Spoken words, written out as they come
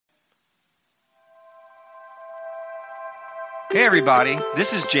Hey everybody,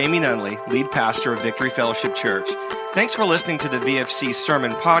 this is Jamie Nunley, lead pastor of Victory Fellowship Church. Thanks for listening to the VFC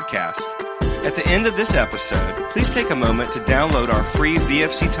Sermon Podcast. At the end of this episode, please take a moment to download our free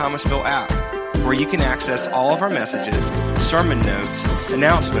VFC Thomasville app, where you can access all of our messages, sermon notes,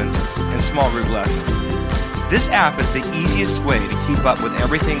 announcements, and small group lessons. This app is the easiest way to keep up with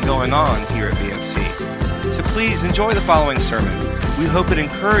everything going on here at VFC. So please enjoy the following sermon. We hope it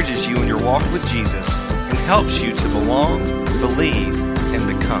encourages you in your walk with Jesus and helps you to belong, believe,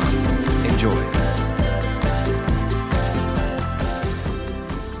 and become. Enjoy.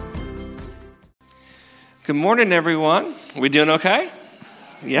 Good morning, everyone. We doing okay?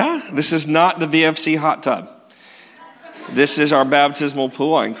 Yeah, this is not the VFC hot tub. This is our baptismal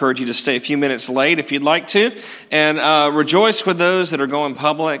pool. I encourage you to stay a few minutes late if you'd like to. And rejoice with those that are going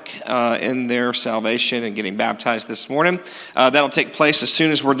public in their salvation and getting baptized this morning. That'll take place as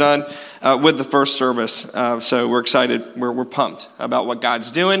soon as we're done with the first service. So we're excited. We're pumped about what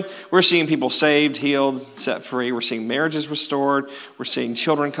God's doing. We're seeing people saved, healed, set free. We're seeing marriages restored. We're seeing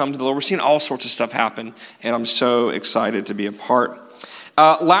children come to the Lord. We're seeing all sorts of stuff happen. And I'm so excited to be a part.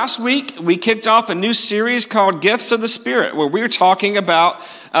 Last week, we kicked off a new series called Gifts of the Spirit, where we were talking about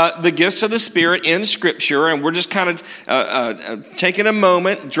the gifts of the Spirit in Scripture, and we're just kind of taking a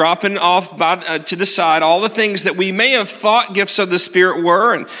moment, dropping off to the side all the things that we may have thought gifts of the Spirit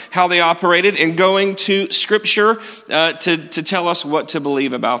were and how they operated, and going to Scripture to tell us what to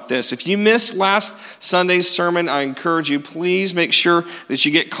believe about this. If you missed last Sunday's sermon, I encourage you, please make sure that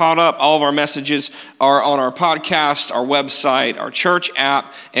you get caught up. All of our messages are on our podcast, our website, our church app,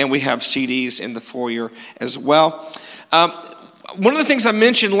 and we have CDs in the foyer as well. One of the things I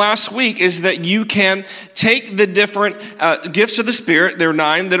mentioned last week is that you can take the different gifts of the Spirit, there are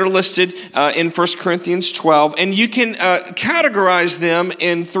 9 that are listed in 1 Corinthians 12, and you can categorize them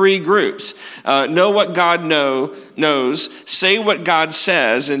in 3 groups. Know what God knows, say what God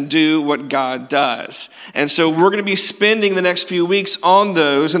says, and do what God does. And so we're going to be spending the next few weeks on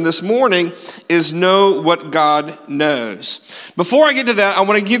those, and this morning is know what God knows. Before I get to that, I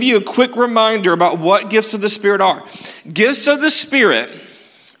want to give you a quick reminder about what gifts of the Spirit are. Gifts of the Spirit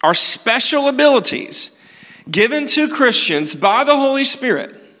are special abilities given to Christians by the Holy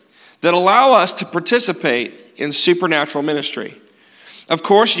Spirit that allow us to participate in supernatural ministry. Of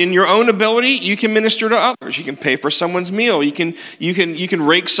course, in your own ability, you can minister to others. You can pay for someone's meal. You can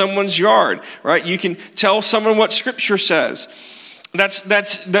rake someone's yard, right? You can tell someone what Scripture says.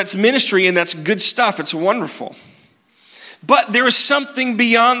 That's ministry, and that's good stuff. It's wonderful. But there is something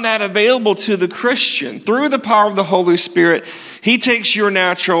beyond that available to the Christian. Through the power of the Holy Spirit, He takes your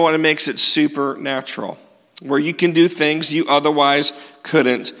natural and makes it supernatural, where you can do things you otherwise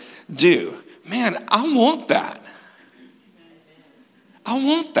couldn't do. Man, I want that. I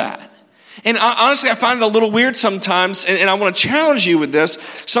want that. And honestly, I find it a little weird sometimes, and I want to challenge you with this.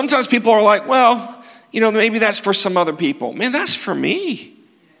 Sometimes people are like, well, maybe that's for some other people. Man, that's for me.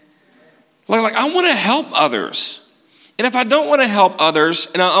 Like I want to help others. And if I don't want to help others,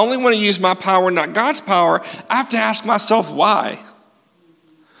 and I only want to use my power, not God's power, I have to ask myself why.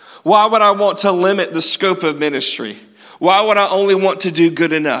 Why would I want to limit the scope of ministry? Why would I only want to do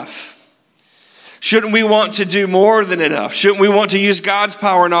good enough? Shouldn't we want to do more than enough? Shouldn't we want to use God's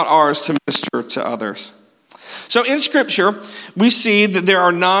power, not ours, to minister to others? So in Scripture, we see that there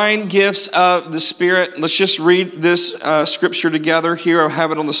are 9 gifts of the Spirit. Let's just read this Scripture together here. I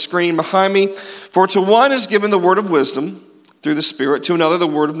have it on the screen behind me. For to one is given the word of wisdom through the Spirit, to another the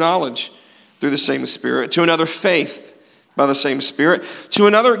word of knowledge through the same Spirit, to another faith by the same Spirit, to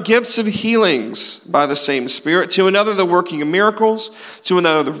another gifts of healings by the same Spirit, to another the working of miracles, to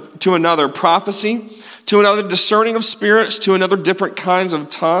another prophecy, to another discerning of spirits, to another different kinds of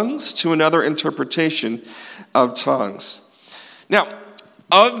tongues, to another interpretation of tongues. Now,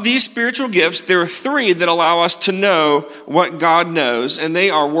 of these spiritual gifts, there are 3 that allow us to know what God knows, and they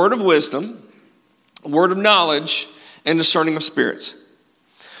are word of wisdom, word of knowledge, and discerning of spirits.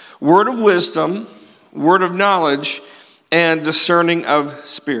 Word of wisdom, word of knowledge, and discerning of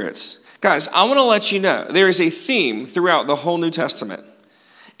spirits. Guys, I want to let you know there is a theme throughout the whole New Testament,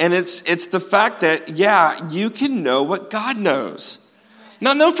 and it's the fact that, you can know what God knows.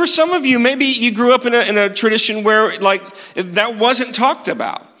 Now, I know for some of you, maybe you grew up in a tradition where that wasn't talked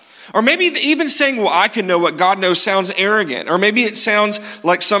about. Or maybe even saying, well, I can know what God knows sounds arrogant. Or maybe it sounds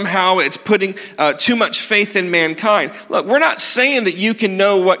like somehow it's putting too much faith in mankind. Look, we're not saying that you can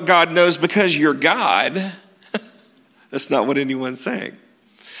know what God knows because you're God. That's not what anyone's saying.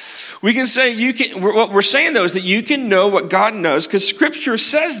 We can say what we're saying though is that you can know what God knows because Scripture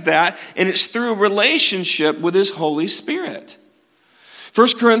says that, and it's through a relationship with His Holy Spirit. 1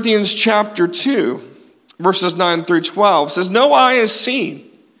 Corinthians chapter 2, verses 9 through 12 says, no eye has seen,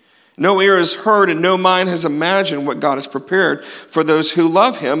 no ear has heard, and no mind has imagined what God has prepared for those who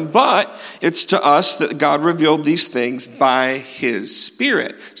love him. But it's to us that God revealed these things by his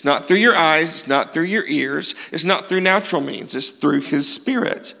Spirit. It's not through your eyes. It's not through your ears. It's not through natural means. It's through his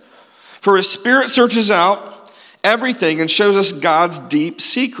Spirit. For his Spirit searches out everything and shows us God's deep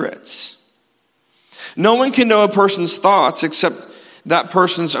secrets. No one can know a person's thoughts except that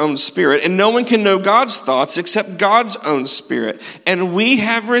person's own spirit, and no one can know God's thoughts except God's own Spirit. And we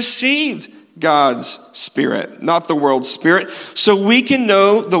have received God's Spirit, not the world's spirit, so we can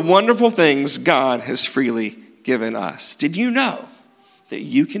know the wonderful things God has freely given us. Did you know that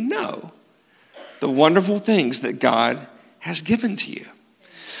you can know the wonderful things that God has given to you?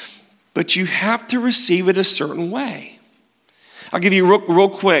 But you have to receive it a certain way. I'll give you real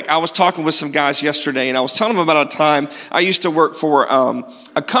quick. I was talking with some guys yesterday, and I was telling them about a time I used to work for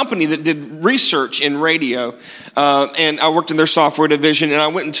a company that did research in radio, and I worked in their software division, and I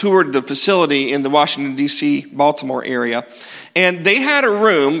went and toured the facility in the Washington, D.C., Baltimore area. And they had a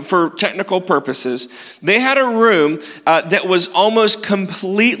room, for technical purposes, they had a room that was almost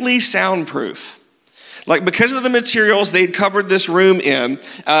completely soundproof. Like, because of the materials they'd covered this room in,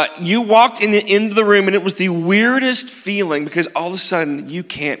 you walked into the room and it was the weirdest feeling because all of a sudden you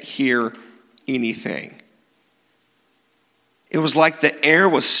can't hear anything. It was like the air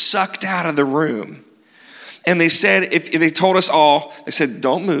was sucked out of the room. And they said, if they told us all, they said,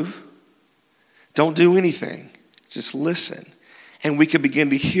 don't move. Don't do anything. Just listen. And we could begin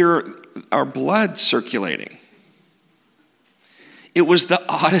to hear our blood circulating. It was the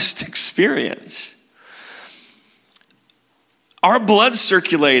oddest experience. Our blood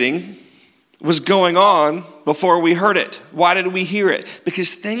circulating was going on before we heard it. Why did we hear it?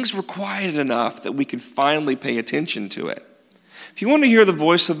 Because things were quiet enough that we could finally pay attention to it. If you want to hear the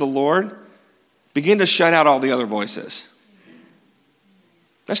voice of the Lord, begin to shut out all the other voices.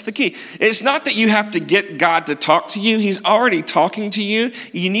 That's the key. It's not that you have to get God to talk to you. He's already talking to you.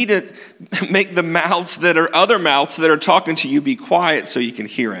 You need to make the mouths that are other mouths that are talking to you be quiet so you can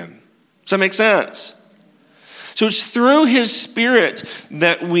hear him. Does that make sense? So it's through his Spirit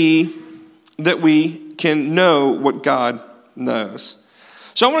that we can know what God knows.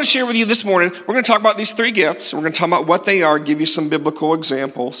 So I want to share with you this morning, we're going to talk about these three gifts. We're going to talk about what they are, give you some biblical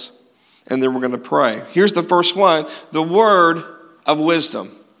examples, and then we're going to pray. Here's the first one, the word of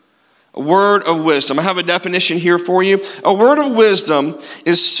wisdom. A word of wisdom. I have a definition here for you. A word of wisdom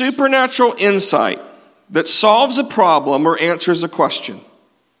is supernatural insight that solves a problem or answers a question.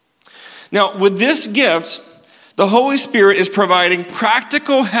 Now, with this gift, the Holy Spirit is providing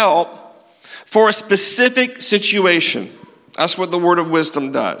practical help for a specific situation. That's what the word of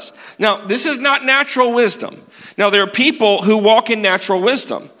wisdom does. Now, this is not natural wisdom. Now, there are people who walk in natural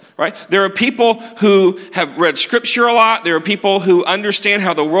wisdom, right? There are people who have read scripture a lot. There are people who understand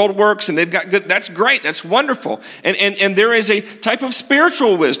how the world works, and they've got good. That's great. That's wonderful. And there is a type of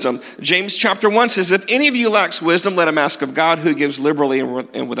spiritual wisdom. James chapter 1 says, if any of you lacks wisdom, let him ask of God, who gives liberally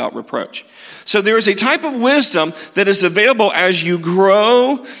and without reproach. So there is a type of wisdom that is available as you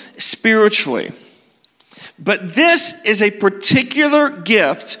grow spiritually. But this is a particular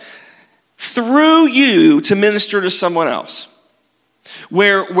gift through you to minister to someone else.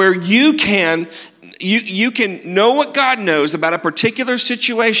 Where you can know what God knows about a particular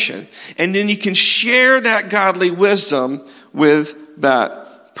situation, and then you can share that godly wisdom with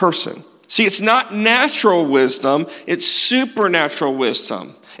that person. See, it's not natural wisdom, it's supernatural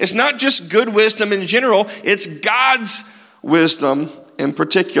wisdom. It's not just good wisdom in general, it's God's wisdom in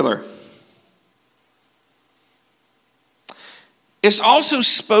particular. It's also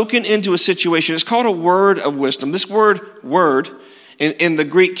spoken into a situation. It's called a word of wisdom. This word in the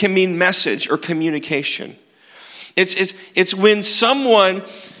Greek can mean message or communication. It's when someone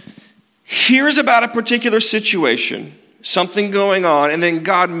hears about a particular situation, something going on, and then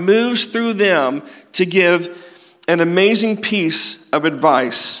God moves through them to give an amazing piece of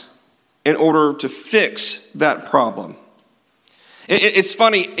advice in order to fix that problem. It's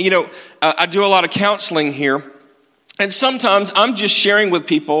funny, I do a lot of counseling here, and sometimes I'm just sharing with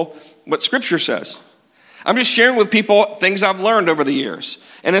people what Scripture says. I'm just sharing with people things I've learned over the years.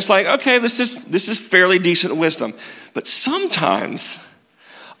 And it's like, okay, this is fairly decent wisdom. But sometimes,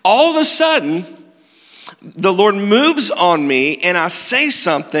 all of a sudden, the Lord moves on me and I say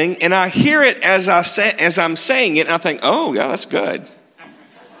something and I hear it as I'm saying it, and I think, oh, yeah, that's good.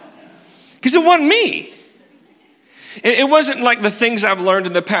 Because it wasn't me. It wasn't like the things I've learned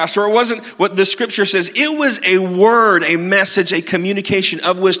in the past, or it wasn't what the Scripture says. It was a word, a message, a communication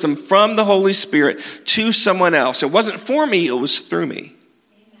of wisdom from the Holy Spirit to someone else. It wasn't for me, it was through me.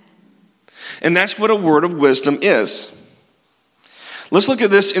 And that's what a word of wisdom is. Let's look at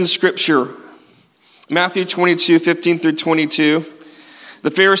this in Scripture. Matthew 22, 15 through 22.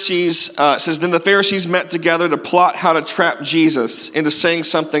 The Pharisees, says, then the Pharisees met together to plot how to trap Jesus into saying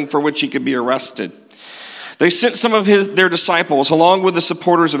something for which he could be arrested. They sent some of their disciples, along with the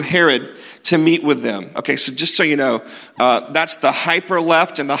supporters of Herod, to meet with them. Okay, so just so you know, that's the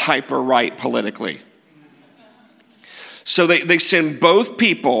hyper-left and the hyper-right politically. So they send both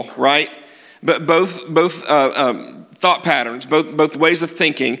people, right, but both thought patterns, both ways of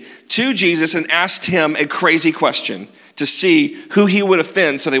thinking, to Jesus and asked him a crazy question to see who he would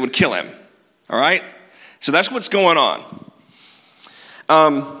offend so they would kill him. All right? So that's what's going on.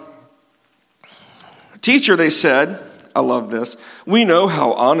 Teacher, they said, I love this, we know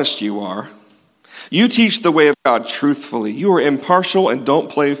how honest you are. You teach the way of God truthfully. You are impartial and don't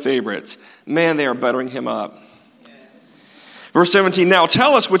play favorites. Man, they are buttering him up. Verse 17, now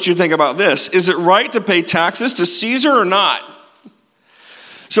tell us what you think about this. Is it right to pay taxes to Caesar or not?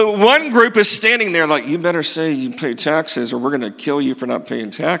 So one group is standing there like, you better say you pay taxes or we're going to kill you for not paying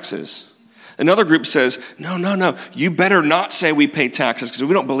taxes. Another group says, no, you better not say we pay taxes because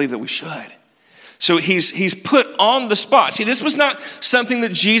we don't believe that we should. So he's put on the spot. See, this was not something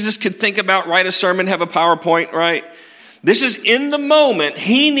that Jesus could think about, write a sermon, have a PowerPoint, right? This is in the moment.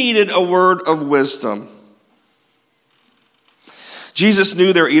 He needed a word of wisdom. Jesus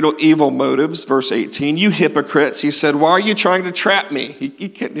knew their evil motives, verse 18. You hypocrites, he said, why are you trying to trap me? He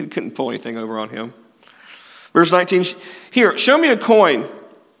couldn't pull anything over on him. Verse 19, here, show me a coin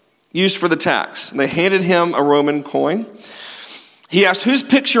used for the tax. And they handed him a Roman coin. He asked, whose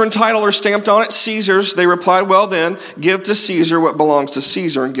picture and title are stamped on it? Caesar's. They replied, well then, give to Caesar what belongs to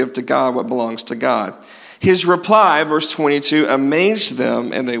Caesar and give to God what belongs to God. His reply, verse 22, amazed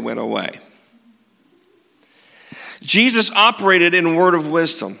them and they went away. Jesus operated in word of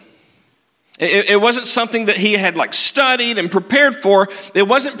wisdom. It wasn't something that he had studied and prepared for. It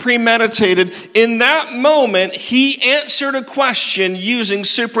wasn't premeditated. In that moment, he answered a question using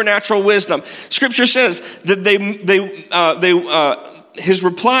supernatural wisdom. Scripture says that his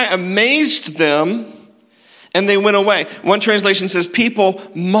reply amazed them and they went away. One translation says people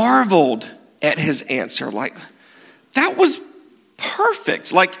marveled at his answer. That was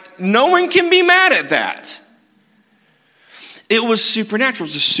perfect. No one can be mad at that. It was supernatural.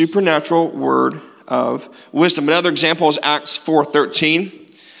 It was a supernatural word of wisdom. Another example is Acts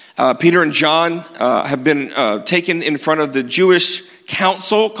 4:13. Peter and John have been taken in front of the Jewish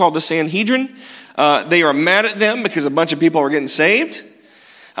council called the Sanhedrin. They are mad at them because a bunch of people are getting saved.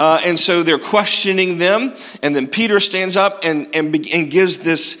 And so they're questioning them. And then Peter stands up and gives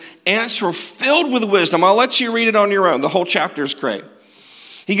this answer filled with wisdom. I'll let you read it on your own. The whole chapter is great.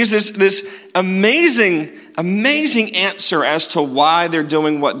 He gives this amazing answer as to why they're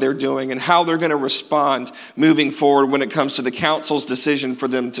doing what they're doing and how they're going to respond moving forward when it comes to the council's decision for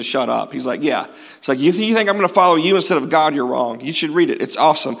them to shut up. He's like, yeah. It's like, you think I'm going to follow you instead of God? You're wrong. You should read it. It's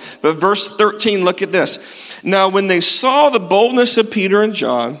awesome. But verse 13, look at this. Now, when they saw the boldness of Peter and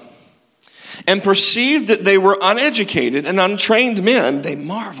John and perceived that they were uneducated and untrained men, they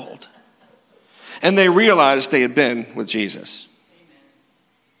marveled. And they realized they had been with Jesus.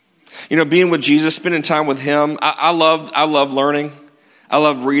 Being with Jesus, spending time with him, I love learning. I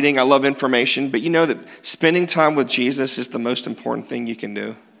love reading. I love information. But you know that spending time with Jesus is the most important thing you can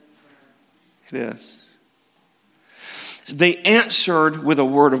do. It is. They answered with a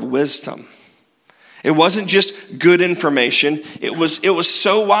word of wisdom. It wasn't just good information. It was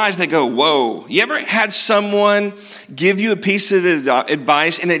so wise they go, whoa. You ever had someone give you a piece of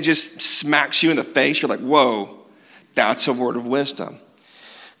advice and it just smacks you in the face? You're like, whoa, that's a word of wisdom.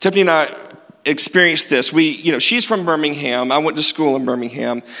 Tiffany and I experienced this. She's from Birmingham. I went to school in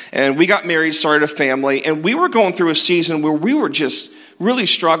Birmingham. And we got married, started a family. And we were going through a season where we were just really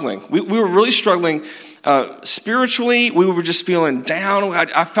struggling. We were really struggling spiritually. We were just feeling down.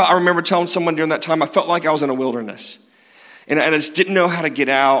 I remember telling someone during that time, I felt like I was in a wilderness. And I just didn't know how to get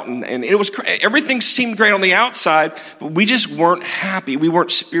out. And it was everything seemed great on the outside, but we just weren't happy. We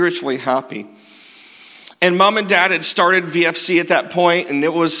weren't spiritually happy. And mom and dad had started VFC at that point, and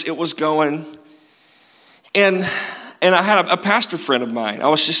it was going. And I had a pastor friend of mine. I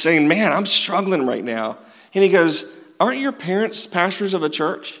was just saying, man, I'm struggling right now. And he goes, aren't your parents pastors of a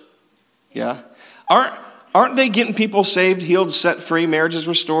church? Yeah. Aren't they getting people saved, healed, set free, marriages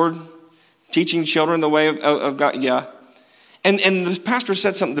restored, teaching children the way of God? Yeah. And the pastor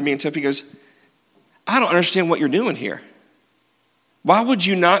said something to me, and Tiff, he goes, I don't understand what you're doing here. Why would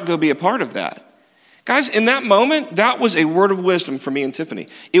you not go be a part of that? Guys, in that moment, that was a word of wisdom for me and Tiffany.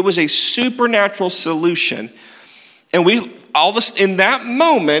 It was a supernatural solution. And in that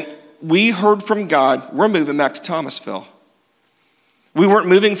moment, we heard from God, we're moving back to Thomasville. We weren't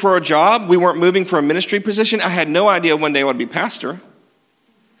moving for a job. We weren't moving for a ministry position. I had no idea one day I would be pastor.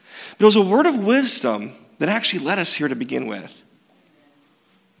 But it was a word of wisdom that actually led us here to begin with.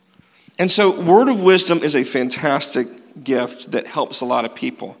 And so word of wisdom is a fantastic gift that helps a lot of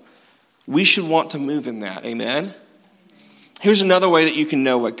people. We should want to move in that. Amen? Here's another way that you can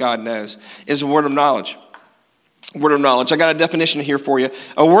know what God knows is a word of knowledge. Word of knowledge. I got a definition here for you.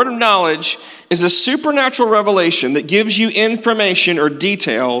 A word of knowledge is a supernatural revelation that gives you information or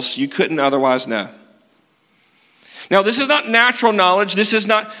details you couldn't otherwise know. Now, this is not natural knowledge. This is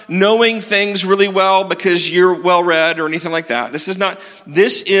not knowing things really well because you're well read or anything like that.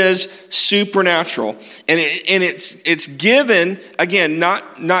 This is supernatural. And it's given, again,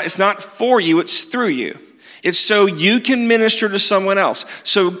 it's not for you, it's through you. It's so you can minister to someone else.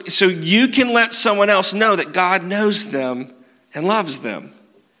 So you can let someone else know that God knows them and loves them.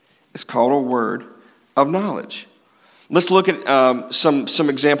 It's called a word of knowledge. Let's look at some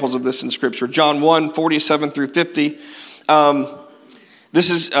examples of this in Scripture. John 1, 47 through 50. This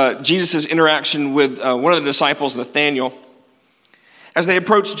is Jesus' interaction with one of the disciples, Nathanael. As they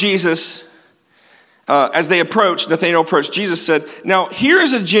approached Jesus, Nathanael approached Jesus, said, "Now here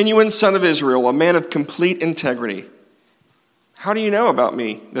is a genuine son of Israel, a man of complete integrity." "How do you know about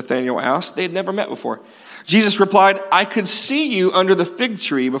me?" Nathanael asked. They had never met before. Jesus replied, "I could see you under the fig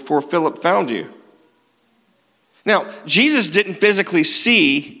tree before Philip found you." Now, Jesus didn't physically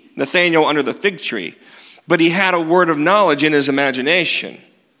see Nathanael under the fig tree, but he had a word of knowledge in his imagination,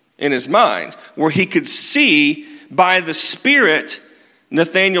 in his mind, where he could see by the Spirit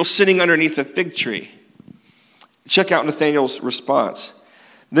Nathanael sitting underneath the fig tree. Check out Nathanael's response.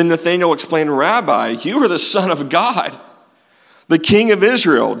 Then Nathanael explained, "Rabbi, you are the Son of God, the King of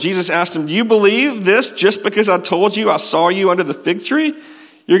Israel." Jesus asked him, "Do you believe this just because I told you I saw you under the fig tree?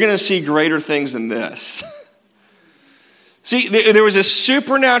 You're going to see greater things than this." See, there was a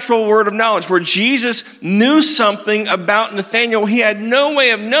supernatural word of knowledge where Jesus knew something about Nathanael he had no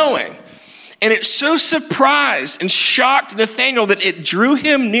way of knowing. And it so surprised and shocked Nathanael that it drew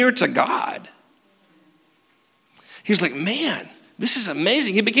him near to God. He was like, "Man, this is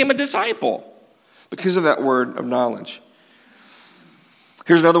amazing." He became a disciple because of that word of knowledge.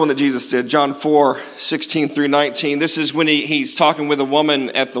 Here's another one that Jesus did. John 4, 16 through 19. This is when he's talking with a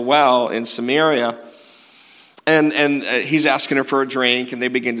woman at the well in Samaria. And he's asking her for a drink, and they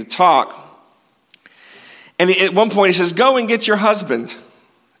begin to talk. And at one point he says, "Go and get your husband."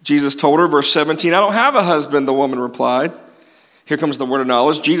 Jesus told her, verse 17, "I don't have a husband," the woman replied. Here comes the word of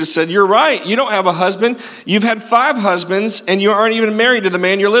knowledge. Jesus said, "You're right. You don't have a husband. You've had 5 husbands, and you aren't even married to the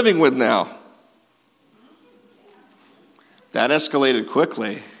man you're living with now." That escalated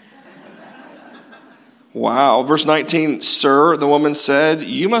quickly. Wow. Verse 19, "Sir," the woman said,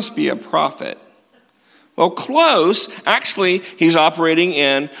 "you must be a prophet." Well, close. Actually, he's operating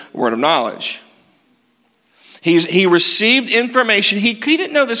in word of knowledge. He received information. He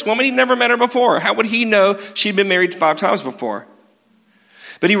didn't know this woman. He'd never met her before. How would he know she'd been married 5 times before?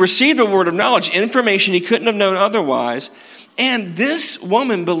 But he received a word of knowledge, information he couldn't have known otherwise. And this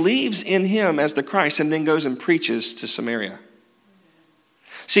woman believes in him as the Christ and then goes and preaches to Samaria.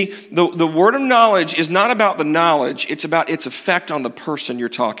 See, the word of knowledge is not about the knowledge. It's about its effect on the person you're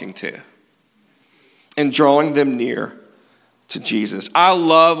talking to and drawing them near to Jesus. I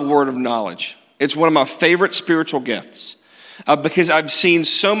love word of knowledge. It's one of my favorite spiritual gifts because I've seen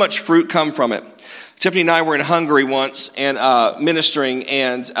so much fruit come from it. Tiffany and I were in Hungary once and ministering,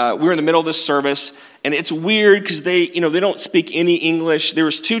 and we were in the middle of this service, and it's weird because they don't speak any English. There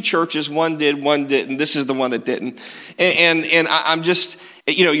was 2 churches, one did, one didn't. This is the one that didn't, and I'm just,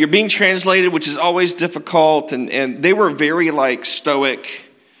 you're being translated, which is always difficult, and they were very stoic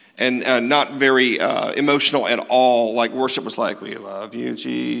and not very emotional at all. Like worship was like, "We love you,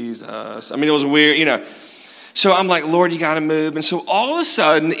 Jesus." I mean, it was weird, So I'm like, "Lord, you got to move." And so all of a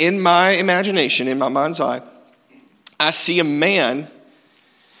sudden, in my imagination, in my mind's eye, I see a man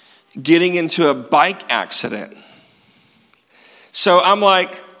getting into a bike accident. So I'm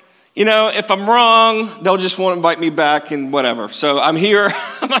like, if I'm wrong, they'll just won't invite me back and whatever. So I'm here.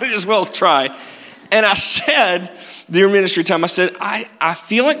 I might as well try. And I said, during ministry time, I said, I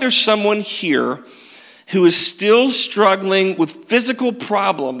feel like there's someone here who is still struggling with physical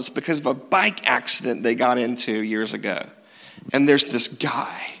problems because of a bike accident they got into years ago. And there's this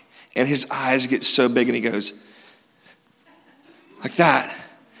guy, and his eyes get so big, and he goes like that.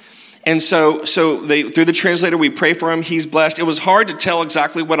 And so through the translator, we pray for him. He's blessed. It was hard to tell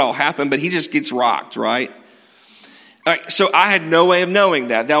exactly what all happened, but he just gets rocked, right? All right, so I had no way of knowing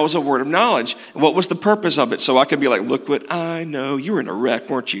that. That was a word of knowledge. What was the purpose of it? So I could be like, look what I know. You were in a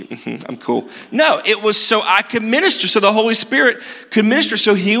wreck, weren't you? I'm cool. No, it was so I could minister, so the Holy Spirit could minister,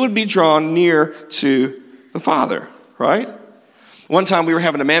 so he would be drawn near to the Father, right? One time we were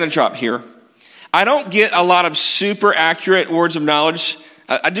having a man drop here. I don't get a lot of super accurate words of knowledge.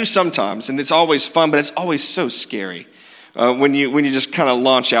 I do sometimes, and it's always fun, but it's always so scary. When you just kind of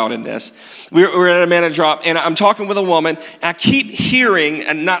launch out in this. We're at a man drop, and I'm talking with a woman, and I keep hearing,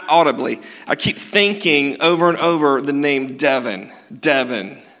 and not audibly, I keep thinking over and over the name Devin.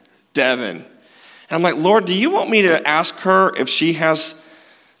 And I'm like, Lord, do you want me to ask her if she has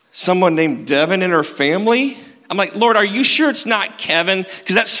someone named Devin in her family? I'm like, Lord, are you sure it's not Kevin?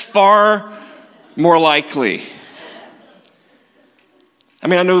 Because that's far more likely. I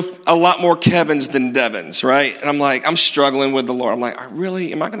mean, I know a lot more Kevins than Devins, right? And I'm like, I'm struggling with the Lord. I'm like,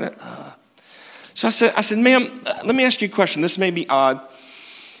 am I going to? So I said, ma'am, let me ask you a question. This may be odd.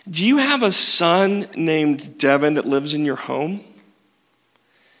 Do you have a son named Devin that lives in your home?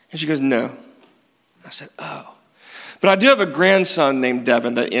 And she goes, no. I said, oh. But I do have a grandson named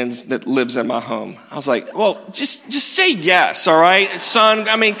Devin that lives in my home. I was like, well, just say yes, all right? Son,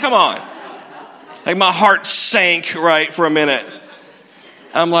 I mean, come on. Like my heart sank, right, for a minute.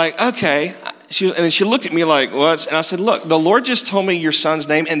 I'm like, okay. And then she looked at me like, what? And I said, look, the Lord just told me your son's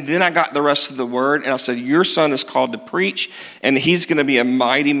name, and then I got the rest of the word, and I said, your son is called to preach, and he's going to be a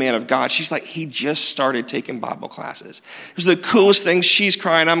mighty man of God. She's like, he just started taking Bible classes. It was the coolest thing. She's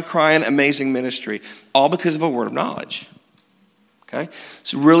crying, I'm crying, amazing ministry, all because of a word of knowledge. Okay?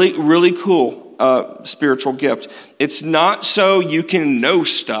 It's really, really cool spiritual gift. It's not so you can know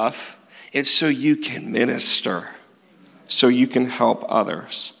stuff. It's so you can minister, so you can help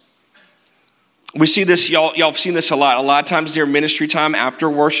others. We see this, y'all have seen this a lot. A lot of times during ministry time after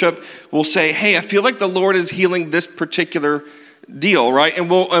worship, we'll say, hey, I feel like the Lord is healing this particular deal, right? And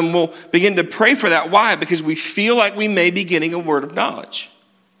we'll begin to pray for that. Why? Because we feel like we may be getting a word of knowledge,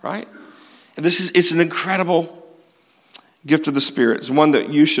 right? And it's an incredible gift of the Spirit. It's one that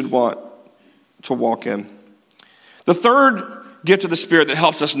you should want to walk in. The third gift of the Spirit that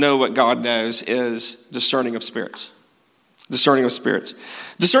helps us know what God knows is discerning of spirits. Discerning of spirits.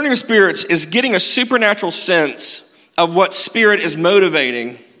 Discerning of spirits is getting a supernatural sense of what spirit is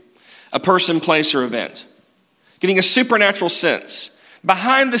motivating a person, place, or event. Getting a supernatural sense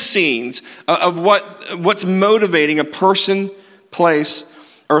behind the scenes of what's motivating a person, place,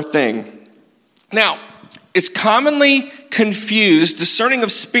 or thing. Now, it's commonly confused, discerning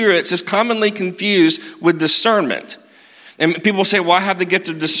of spirits is commonly confused with discernment. And people say, well, I have the gift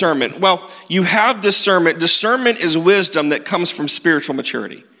of discernment. Well, you have discernment. Discernment is wisdom that comes from spiritual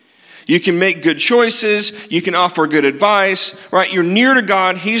maturity. You can make good choices. You can offer good advice, right? You're near to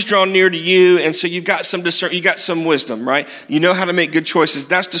God. He's drawn near to you. And so you've got some you got some wisdom, right? You know how to make good choices.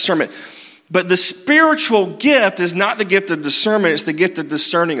 That's discernment. But the spiritual gift is not the gift of discernment. It's the gift of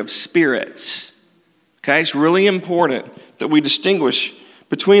discerning of spirits. Okay? It's really important that we distinguish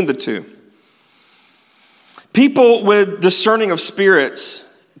between the two. People with discerning of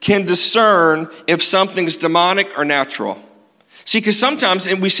spirits can discern if something's demonic or natural. See, because sometimes,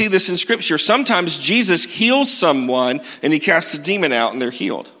 and we see this in Scripture, sometimes Jesus heals someone and he casts the demon out and they're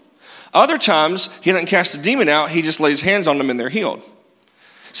healed. Other times, he doesn't cast the demon out, he just lays hands on them and they're healed.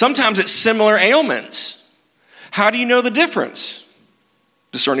 Sometimes it's similar ailments. How do you know the difference?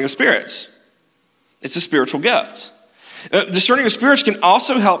 Discerning of spirits. It's a spiritual gift. Discerning of spirits can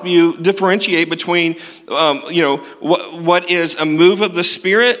also help you differentiate between, what is a move of the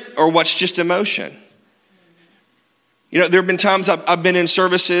Spirit or what's just emotion. There have been times I've been in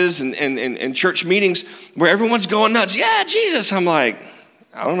services and church meetings where everyone's going nuts. Yeah, Jesus. I'm like,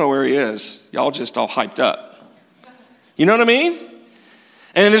 I don't know where he is. Y'all just all hyped up. You know what I mean?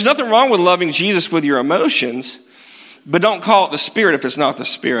 And there's nothing wrong with loving Jesus with your emotions, but don't call it the Spirit if it's not the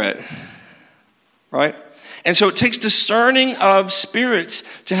Spirit. Right? And so it takes discerning of spirits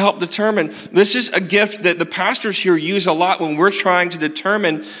to help determine. This is a gift that the pastors here use a lot when we're trying to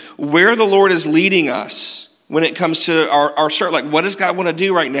determine where the Lord is leading us when it comes to our service. Like, what does God want to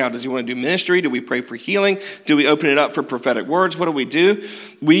do right now? Does he want to do ministry? Do we pray for healing? Do we open it up for prophetic words? What do?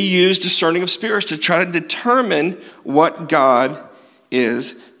 We use discerning of spirits to try to determine what God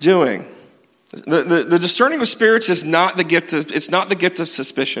is doing. The discerning of spirits is not the gift of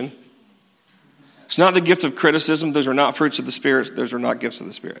suspicion. It's not the gift of criticism. Those are not fruits of the Spirit. Those are not gifts of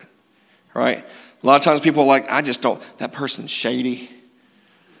the Spirit. Right? A lot of times people are like, I just don't, that person's shady.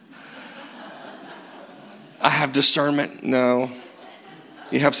 I have discernment. No.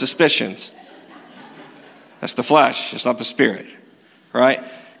 You have suspicions. That's the flesh. It's not the Spirit. Right?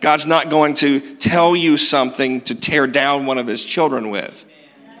 God's not going to tell you something to tear down one of his children with.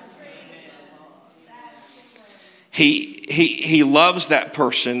 He loves that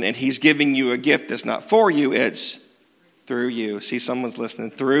person, and he's giving you a gift that's not for you, it's through you. See, someone's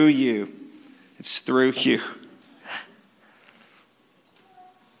listening. Through you. It's through you.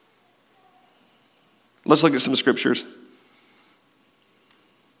 Let's look at some scriptures.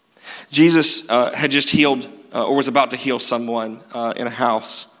 Jesus had just healed or was about to heal someone in a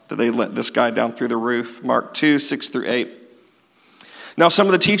house that they let this guy down through the roof. Mark 2, 6 through 8. Now some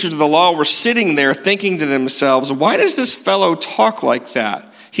of the teachers of the law were sitting there thinking to themselves, why does this fellow talk like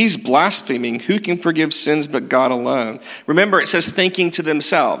that? He's blaspheming. Who can forgive sins but God alone? Remember, it says thinking to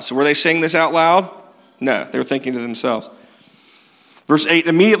themselves. Were they saying this out loud? No, they were thinking to themselves. Verse 8,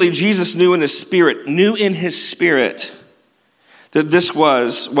 immediately Jesus knew in his spirit that this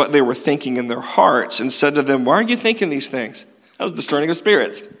was what they were thinking in their hearts, and said to them, why are you thinking these things? That was discerning of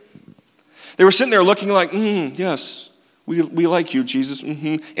spirits. They were sitting there looking like, yes, we like you, Jesus.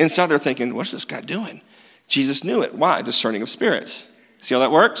 Inside they're thinking, what's this guy doing? Jesus knew it. Why? Discerning of spirits. See how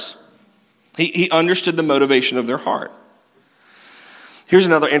that works? He understood the motivation of their heart. Here's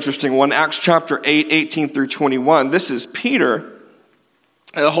another interesting one. Acts chapter 8, 18 through 21. This is Peter.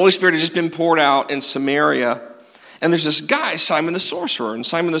 The Holy Spirit had just been poured out in Samaria. And there's this guy, Simon the sorcerer. And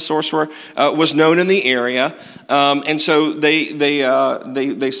Simon the sorcerer was known in the area. And so they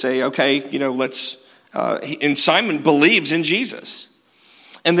say, okay, let's... and Simon believes in Jesus.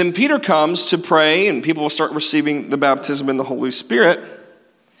 And then Peter comes to pray, and people will start receiving the baptism in the Holy Spirit.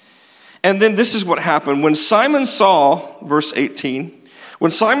 And then this is what happened. When Simon saw, verse 18... When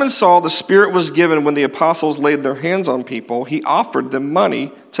Simon saw the Spirit was given when the apostles laid their hands on people, he offered them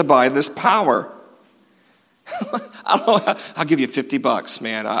money to buy this power. I don't know. I'll give you $50,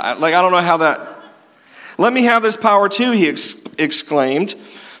 man. I don't know how that. Let me have this power too, he exclaimed,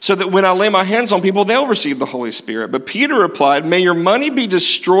 so that when I lay my hands on people, they'll receive the Holy Spirit. But Peter replied, may your money be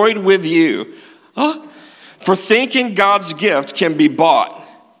destroyed with you. For thinking God's gift can be bought.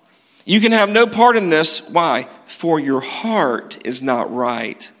 You can have no part in this. Why? For your heart is not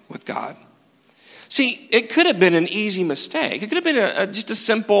right with God. See, it could have been an easy mistake. It could have been just a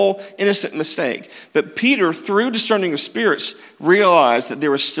simple, innocent mistake. But Peter, through discerning of spirits, realized that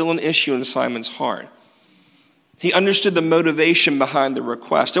there was still an issue in Simon's heart. He understood the motivation behind the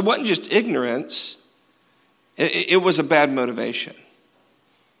request. It wasn't just ignorance. It was a bad motivation.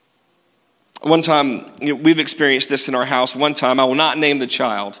 One time, we've experienced this in our house. One time, I will not name the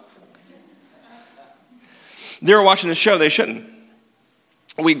child. They were watching a show they shouldn't.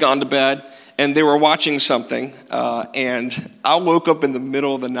 We'd gone to bed, and they were watching something, and I woke up in the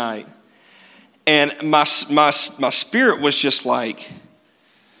middle of the night, and my spirit was just like,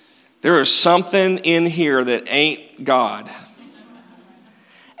 there is something in here that ain't God.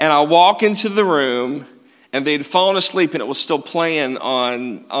 And I walk into the room, and they'd fallen asleep, and it was still playing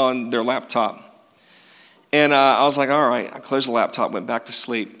on their laptop. And I was like, all right. I closed the laptop, went back to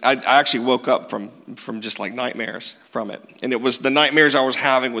sleep. I actually woke up from just like nightmares from it. And it was the nightmares I was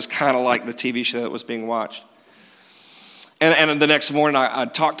having was kind of like the TV show that was being watched. And the next morning I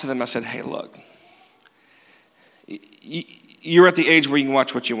talked to them. I said, hey, look, you're at the age where you can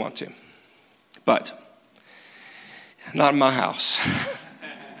watch what you want to. But not in my house.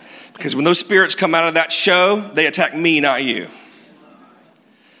 Because when those spirits come out of that show, they attack me, not you.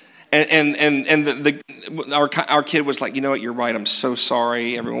 And our kid was like, you know what, you're right, I'm so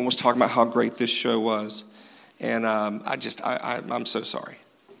sorry. Everyone was talking about how great this show was. And I'm so sorry.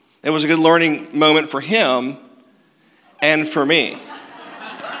 It was a good learning moment for him and for me.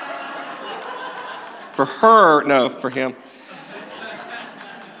 For her, no, for him.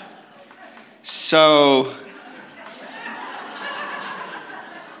 So...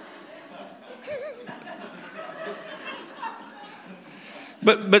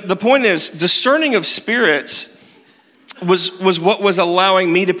 But the point is, discerning of spirits was what was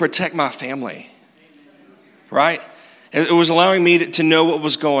allowing me to protect my family, right? It was allowing me to know what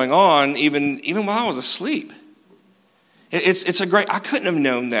was going on even while I was asleep. It's a great, I couldn't have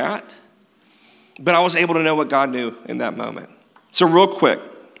known that, but I was able to know what God knew in that moment. So real quick,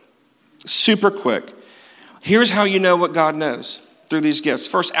 super quick, here's how you know what God knows through these gifts.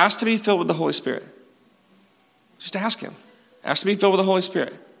 First, ask to be filled with the Holy Spirit. Just ask him. Ask to be filled with the Holy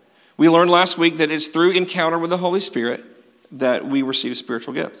Spirit. We learned last week that it's through encounter with the Holy Spirit that we receive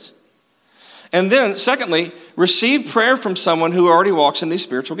spiritual gifts. And then, secondly, receive prayer from someone who already walks in these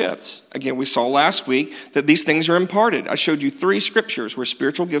spiritual gifts. Again, we saw last week that these things are imparted. I showed you 3 scriptures where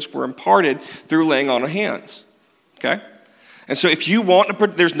spiritual gifts were imparted through laying on of hands. Okay? And so if you want to,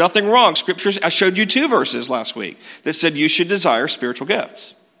 there's nothing wrong. Scriptures, I showed you 2 verses last week that said you should desire spiritual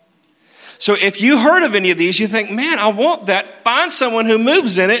gifts. So if you heard of any of these, you think, man, I want that. Find someone who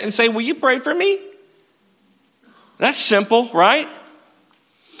moves in it and say, will you pray for me? That's simple, right?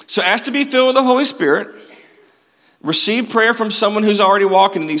 So ask to be filled with the Holy Spirit. Receive prayer from someone who's already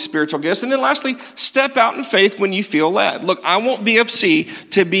walking in these spiritual gifts. And then lastly, step out in faith when you feel led. Look, I want VFC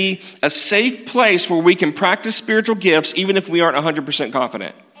to be a safe place where we can practice spiritual gifts even if we aren't 100%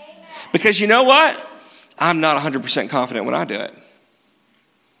 confident. Because you know what? I'm not 100% confident when I do it.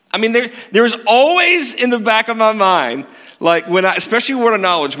 I mean, there's always in the back of my mind, like especially word of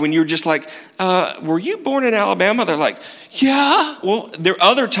knowledge, when you're just like, were you born in Alabama? They're like, yeah. Well, there are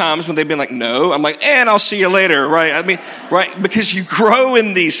other times when they've been like, no. I'm like, and I'll see you later, right? I mean, right? Because you grow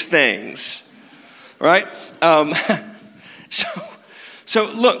in these things, right?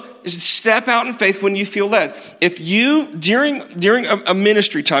 So look, step out in faith when you feel led. If you, during a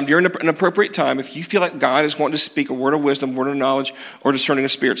ministry time, during an appropriate time, if you feel like God is wanting to speak a word of wisdom, word of knowledge, or discerning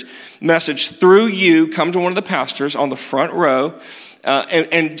of spirits message through you, come to one of the pastors on the front row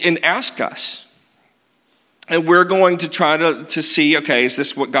and ask us. And we're going to try to see, okay, is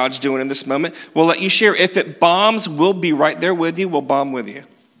this what God's doing in this moment? We'll let you share. If it bombs, we'll be right there with you. We'll bomb with you.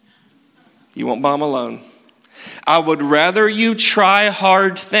 You won't bomb alone. I would rather you try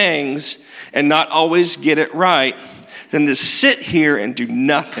hard things and not always get it right than to sit here and do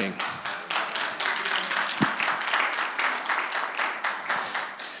nothing.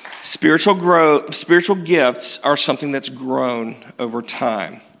 Spiritual gifts are something that's grown over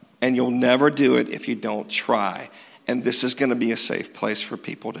time, and you'll never do it if you don't try. And this is going to be a safe place for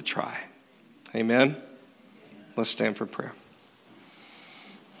people to try. Amen? Let's stand for prayer.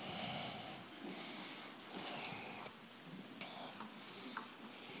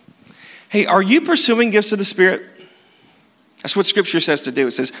 Hey, are you pursuing gifts of the Spirit? That's what Scripture says to do.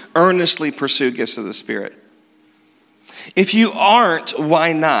 It says, earnestly pursue gifts of the Spirit. If you aren't,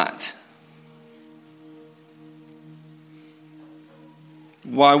 why not?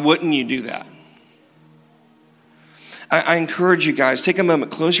 Why wouldn't you do that? I encourage you guys, take a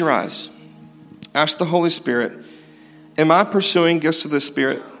moment, close your eyes. Ask the Holy Spirit, am I pursuing gifts of the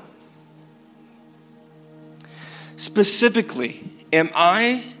Spirit? Specifically, am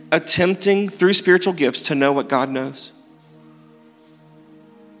I attempting through spiritual gifts to know what God knows?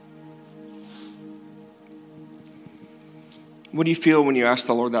 What do you feel when you ask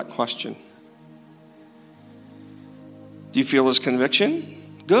the Lord that question? Do you feel his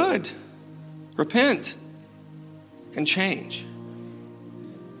conviction? Good. Repent and change.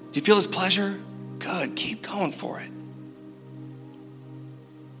 Do you feel his pleasure? Good. Keep going for it.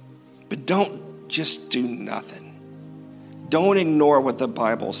 But don't just do nothing. Don't ignore what the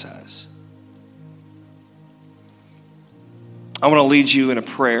Bible says. I want to lead you in a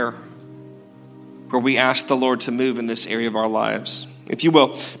prayer where we ask the Lord to move in this area of our lives. If you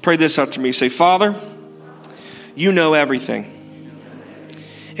will, pray this after me. Say, Father, you know everything,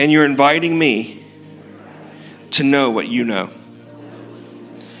 and you're inviting me to know what you know.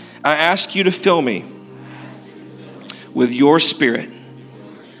 I ask you to fill me with your Spirit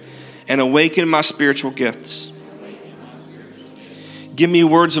and awaken my spiritual gifts. Give me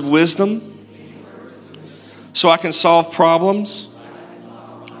words of wisdom so I can solve problems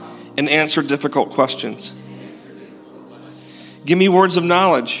and answer difficult questions. Give me words of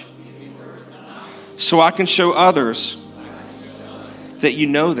knowledge so I can show others that you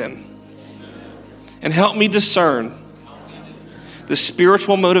know them. And help me discern the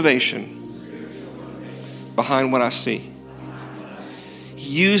spiritual motivation behind what I see.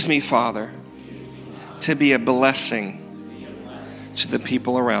 Use me, Father, to be a blessing to the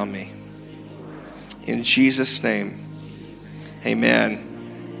people around me. In Jesus' name,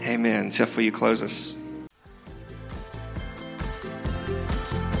 amen. Amen. Tiff, will you close us?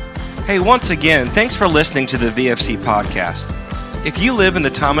 Hey, once again, thanks for listening to the VFC podcast. If you live in the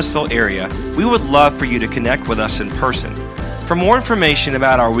Thomasville area, we would love for you to connect with us in person. For more information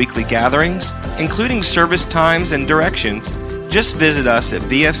about our weekly gatherings, including service times and directions, just visit us at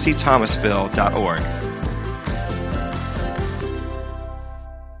vfcthomasville.org.